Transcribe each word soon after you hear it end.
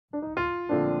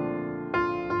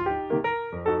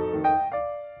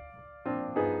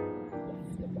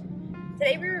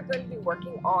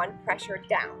working on pressure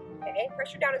down. Okay,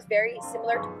 pressure down is very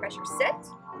similar to pressure sit,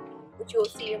 which you will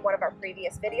see in one of our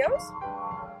previous videos.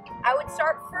 I would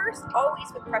start first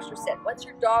always with pressure sit. Once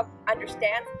your dog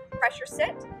understands pressure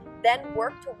sit, then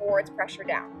work towards pressure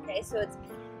down. Okay, so it's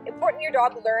important your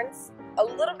dog learns a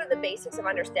little bit of the basics of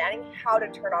understanding how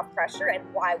to turn off pressure and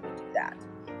why we do that.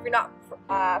 If you're not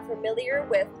familiar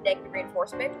with negative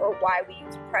reinforcement or why we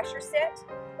use pressure sit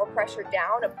or pressure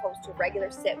down opposed to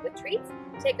regular sit with treats,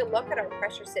 take a look at our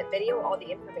pressure sit video. All the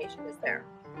information is there.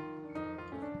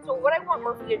 So what I want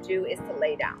Murphy to do is to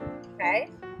lay down, okay?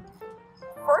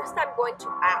 First, I'm going to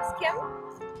ask him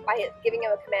by giving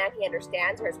him a command he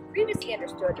understands or has previously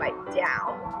understood by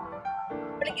down.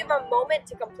 I'm going to give him a moment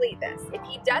to complete this. If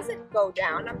he doesn't go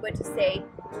down, I'm going to say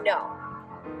no.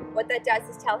 What that does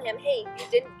is tell him, hey, you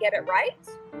didn't get it right.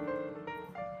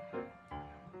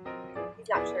 He's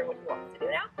not sure what he wants to do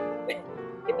now.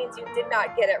 It means you did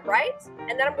not get it right.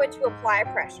 And then I'm going to apply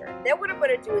pressure. Then what I'm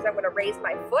going to do is I'm going to raise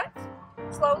my foot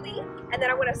slowly, and then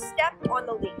I'm going to step on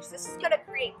the leash. This is going to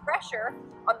create pressure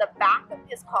on the back of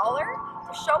his collar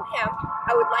to show him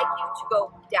I would like you to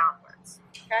go downwards.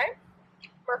 Okay?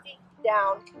 Murphy,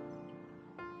 down.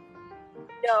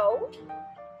 No.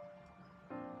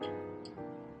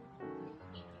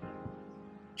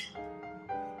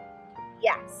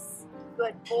 Yes.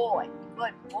 Good boy.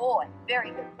 Good boy.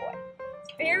 Very good boy.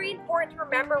 It's very important to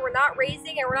remember we're not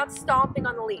raising and we're not stomping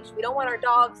on the leash. We don't want our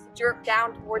dogs to jerk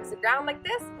down towards the ground like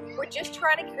this. We're just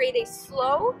trying to create a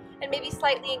slow and maybe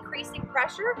slightly increasing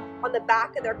pressure on the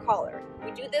back of their collar.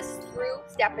 We do this through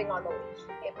stepping on the leash.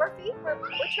 Okay, Murphy, we're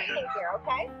training here,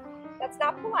 okay? That's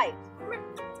not polite. Come here,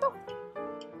 let's go.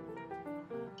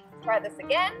 Try this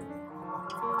again.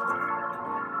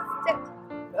 Sit.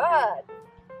 Good.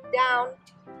 Down.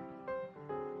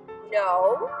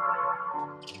 No.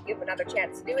 Give him another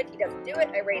chance to do it. He doesn't do it.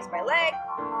 I raise my leg.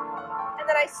 And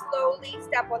then I slowly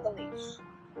step on the leash.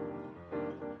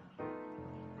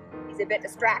 He's a bit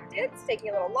distracted. It's taking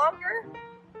a little longer.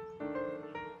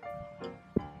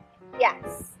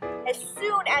 Yes. As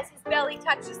soon as his belly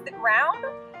touches the ground,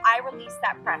 I release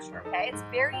that pressure, okay? It's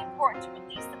very important to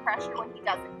release the pressure when he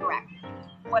does it correctly.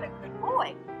 What a good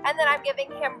boy. And then I'm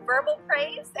giving him verbal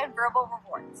praise and verbal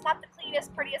reward. It's not the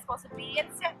cleanest, prettiest, most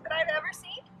obedient sit that I've ever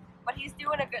seen, but he's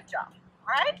doing a good job, all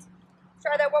right? Let's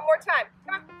try that one more time.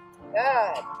 Come on.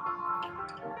 Good.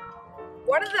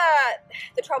 One of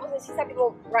the troubles I see some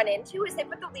people run into is they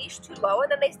put the leash too low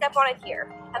and then they step on it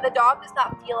here. And the dog does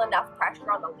not feel enough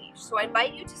pressure on the leash. So I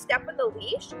invite you to step on the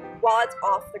leash while it's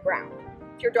off the ground.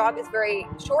 If your dog is very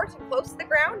short and close to the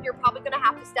ground, you're probably going to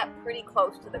have to step pretty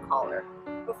close to the collar.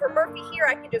 But for Murphy here,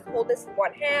 I can just hold this in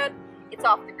one hand. It's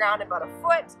off the ground about a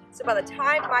foot. So by the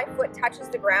time my foot touches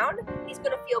the ground, he's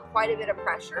going to feel quite a bit of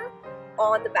pressure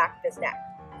on the back of his neck.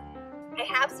 I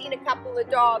have seen a couple of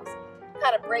dogs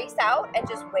kind of brace out and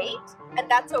just wait, and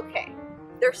that's okay.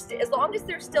 As long as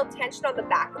there's still tension on the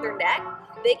back of their neck,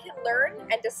 they can learn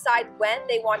and decide when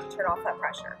they want to turn off that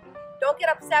pressure. Don't get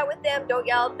upset with them, don't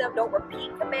yell at them, don't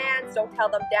repeat commands, don't tell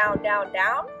them down, down,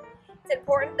 down. It's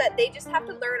important that they just have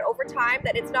to learn over time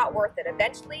that it's not worth it.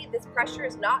 Eventually, this pressure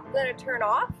is not going to turn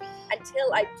off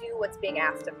until I do what's being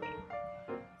asked of me.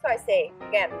 So I say,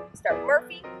 again, start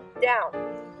Murphy, down.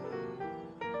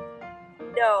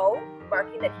 No,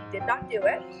 marking that he did not do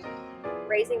it.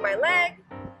 Raising my leg,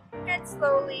 and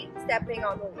slowly stepping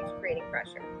on the leash, creating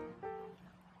pressure.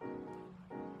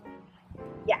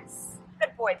 Yes.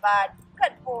 Good boy, bud.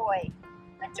 Good boy.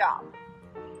 Good job.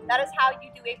 That is how you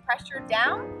do a pressure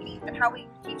down and how we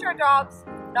teach our dogs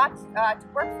not to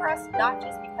work for us, not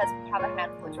just because we have a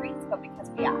handful of treats, but because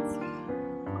we ask.